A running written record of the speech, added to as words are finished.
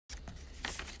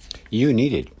You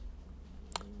need it.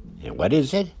 And what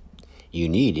is it? You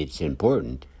need it's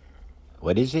important.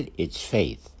 What is it? It's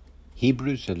faith.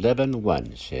 Hebrews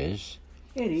 11:1 says,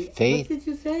 Eddie, faith what did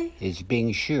you say? is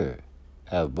being sure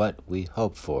of what we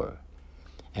hope for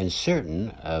and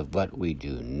certain of what we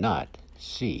do not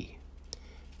see.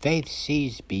 Faith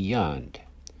sees beyond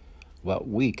what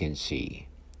we can see,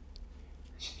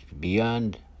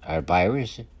 beyond our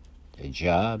virus, the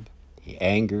job, the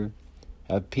anger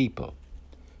of people,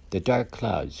 the dark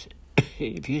clouds.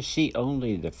 If you see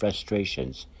only the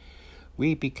frustrations,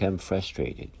 we become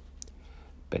frustrated.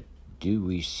 But do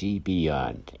we see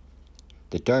beyond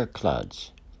the dark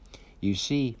clouds? You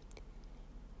see,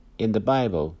 in the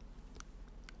Bible,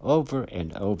 over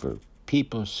and over,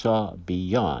 people saw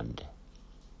beyond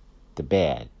the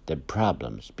bad, the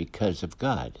problems, because of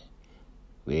God.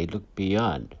 They looked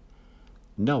beyond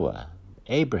Noah,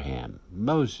 Abraham,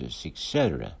 Moses,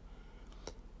 etc.,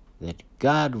 that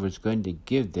God was going to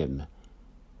give them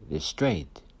the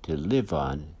strength to live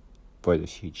on for the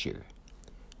future.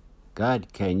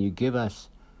 God, can you give us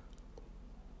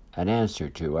an answer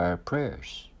to our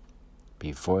prayers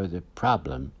before the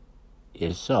problem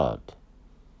is solved?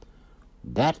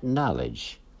 That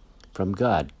knowledge from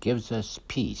God gives us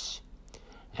peace,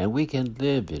 and we can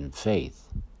live in faith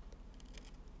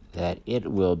that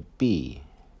it will be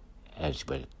as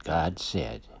what God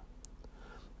said.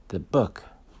 The book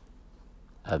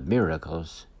of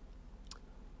Miracles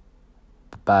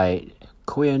by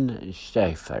Quinn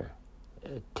Schaeffer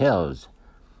tells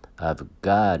of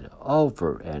God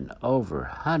over and over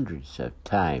hundreds of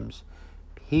times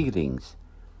healings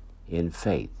in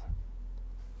faith.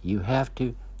 You have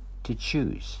to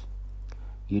choose.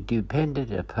 You depend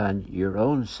upon your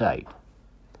own sight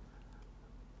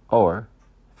or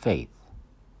faith,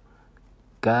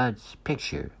 God's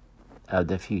picture of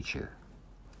the future.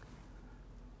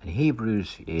 In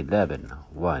Hebrews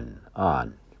 11:1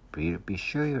 on, be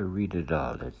sure you read it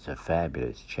all. It's a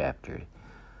fabulous chapter.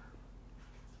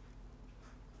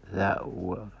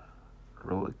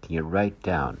 Can you write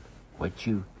down what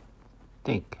you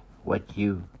think, what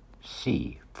you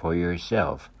see for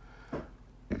yourself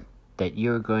that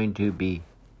you're going to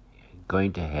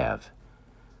have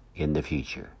in the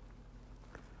future?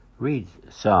 Read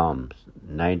Psalms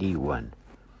 91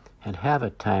 and have a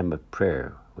time of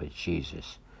prayer with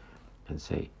Jesus and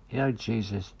say,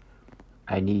 Jesus,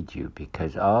 I need you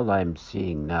because all I'm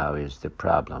seeing now is the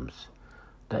problems.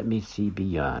 Let me see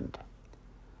beyond.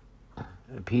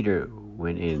 Peter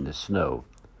went in the snow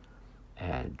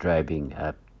and driving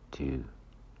up to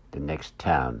the next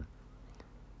town,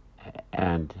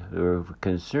 and we were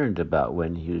concerned about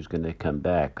when he was going to come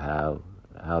back, how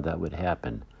that would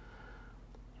happen.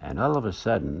 And all of a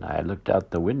sudden, I looked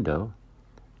out the window,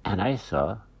 and I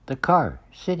saw the car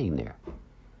sitting there.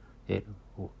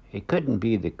 It couldn't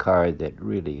be the car that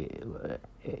really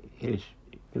it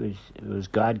was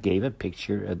God gave a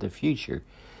picture of the future.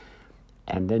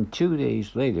 And then 2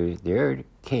 days later, there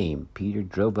came. Peter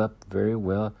drove up very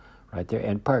well right there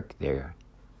and parked there.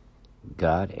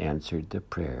 God answered the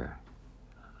prayer.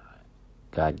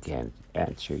 God can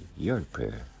answer your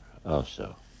prayer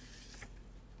also.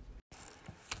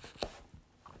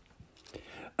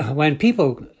 When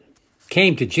people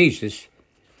came to Jesus,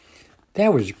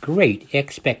 there was great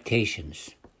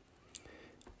expectations.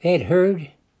 They had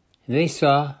heard and they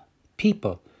saw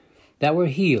people that were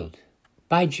healed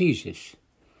by Jesus.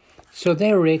 So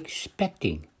they were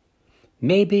expecting,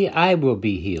 maybe I will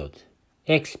be healed.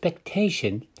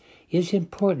 Expectation is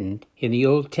important in the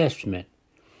Old Testament.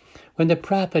 When the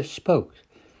prophets spoke,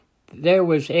 there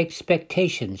was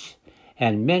expectations,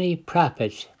 and many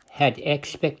prophets had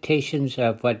expectations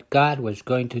of what God was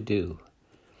going to do.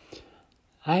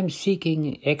 I'm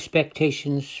seeking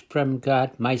expectations from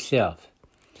God myself.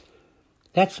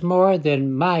 That's more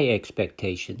than my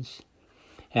expectations,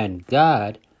 and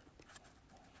God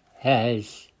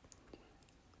has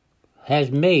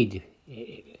made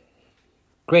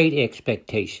great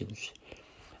expectations.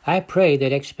 I pray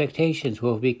that expectations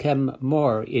will become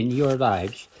more in your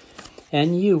lives,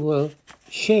 and you will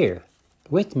share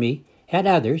with me and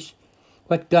others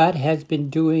what God has been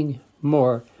doing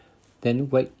more than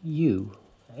what you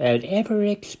had ever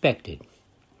expected.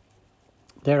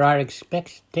 There are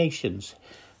expectations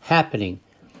happening.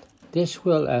 This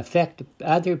will affect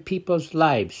other people's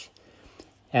lives,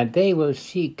 and they will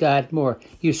see God more.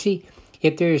 You see,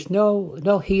 if there's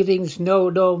no healings,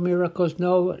 no miracles,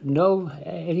 no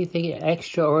anything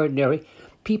extraordinary,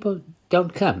 people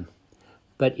don't come.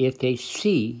 But if they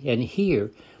see and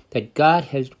hear that God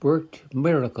has worked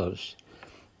miracles,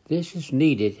 this is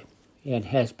needed and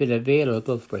has been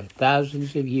available for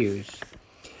thousands of years.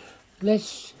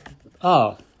 Let's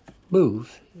all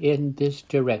move in this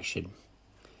direction.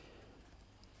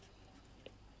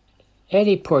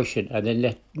 Any portion of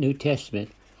the New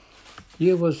Testament,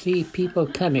 you will see people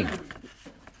coming.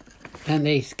 And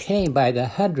they came by the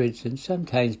hundreds and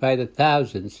sometimes by the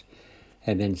thousands,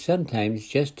 and then sometimes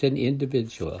just an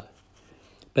individual.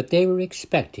 But they were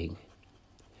expecting.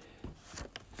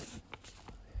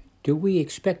 Do we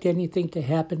expect anything to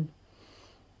happen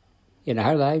in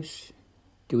our lives?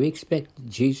 Do we expect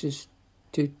Jesus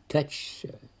to touch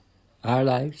our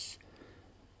lives?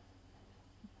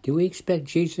 Do we expect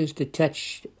Jesus to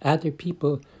touch other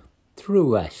people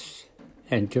through us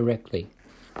and directly?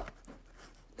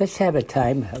 Let's have a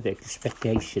time of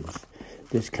expectations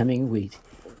this coming week.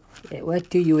 What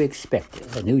do you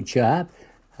expect? A new job?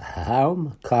 A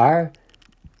home? A car?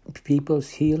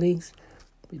 People's healings?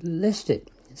 List it.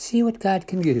 See what God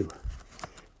can do.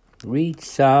 Read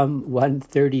Psalm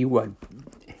 131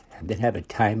 and then have a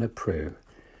time of prayer.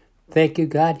 Thank you,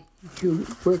 God. You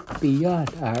work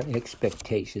beyond our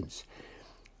expectations.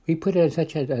 We put it on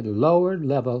such a lower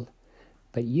level,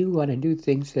 but you want to do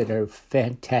things that are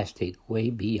fantastic,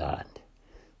 way beyond.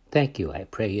 Thank you, I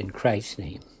pray in Christ's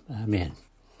name. Amen.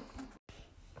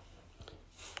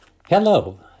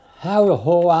 Hello.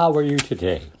 How are you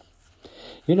today?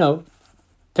 You know,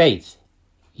 faith.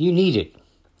 You need it.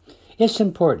 It's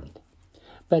important.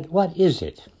 But what is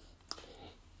it?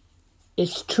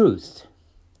 It's truth.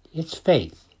 It's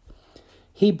faith.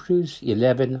 Hebrews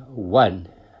 11:1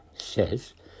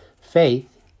 says, faith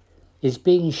is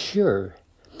being sure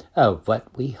of what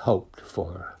we hoped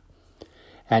for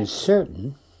and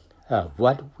certain of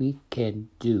what we can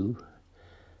do,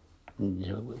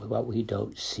 what we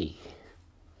don't see.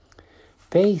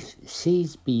 Faith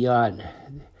sees beyond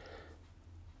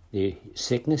the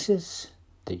sicknesses,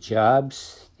 the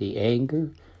jobs, the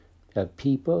anger of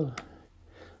people,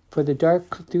 through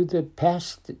the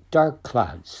past dark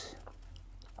clouds.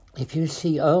 If you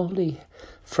see only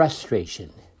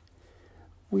frustration,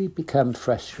 we become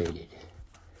frustrated.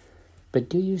 But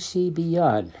do you see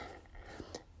beyond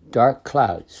dark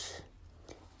clouds?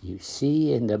 You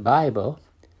see in the Bible,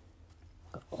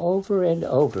 over and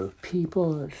over,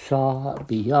 people saw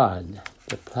beyond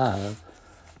the problem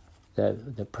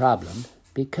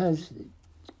because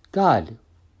God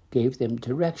gave them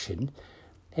direction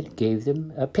and gave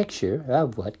them a picture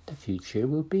of what the future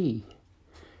will be.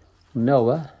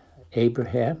 Noah,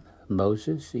 Abraham,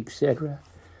 Moses, etc.,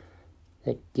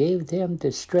 that gave them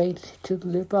the strength to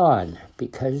live on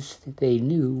because they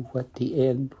knew what the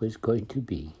end was going to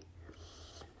be.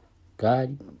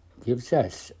 God gives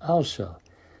us also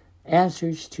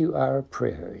answers to our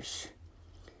prayers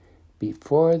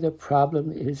before the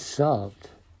problem is solved.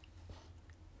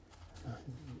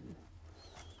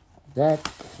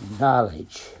 That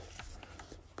knowledge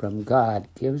from God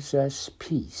gives us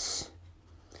peace,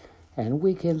 and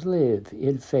we can live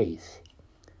in faith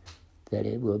that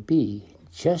it will be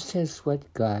just as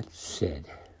what God said.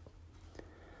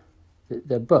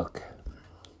 The book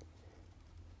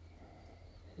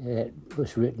that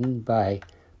was written by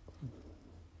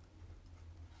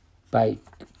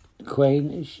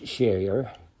Quayne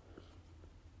Shear,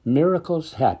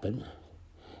 Miracles Happen,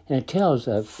 and it tells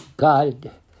of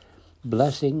God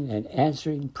blessing and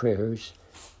answering prayers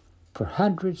for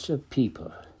hundreds of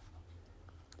people,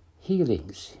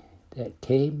 healings that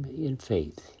came in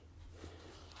faith.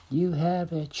 You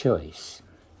have a choice.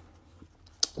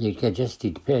 You can just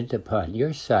depend upon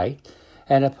your sight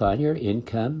and upon your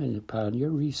income and upon your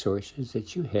resources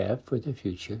that you have for the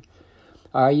future.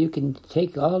 Or you can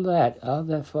take all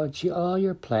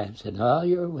your plans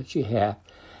and what you have,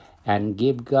 and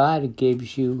God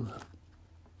gives you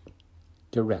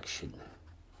direction.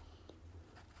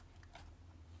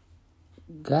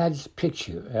 God's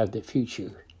picture of the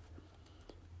future.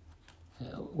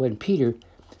 When Peter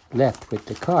left with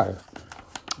the car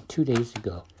 2 days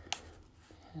ago,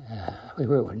 we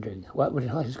were wondering what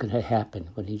is going to happen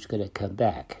when he's going to come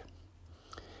back.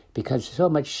 Because so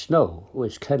much snow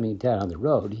was coming down the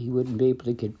road, he wouldn't be able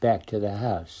to get back to the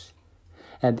house.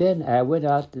 And then I went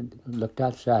out and looked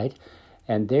outside,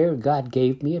 and there God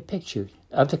gave me a picture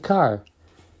of the car.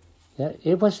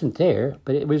 It wasn't there,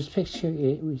 but it was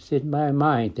in my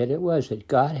mind that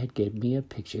God had given me a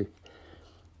picture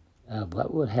of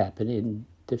what will happen in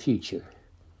the future.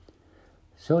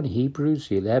 So in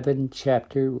Hebrews 11,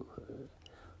 chapter,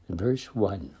 verse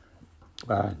 1,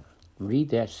 read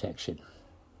that section.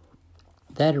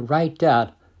 Then write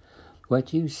down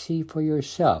what you see for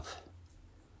yourself,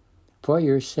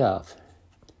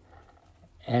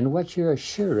 and what you're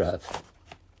sure of.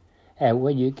 And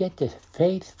when you get the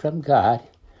faith from God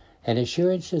and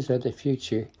assurances of the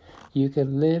future, you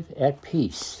can live at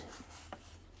peace.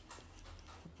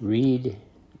 Read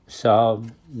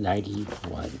Psalm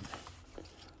 91.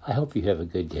 I hope you have a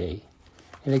good day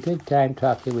and a good time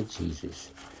talking with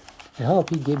Jesus. I hope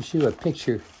he gives you a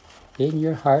picture in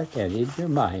your heart and in your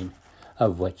mind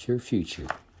of what your future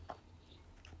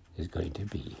is going to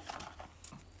be.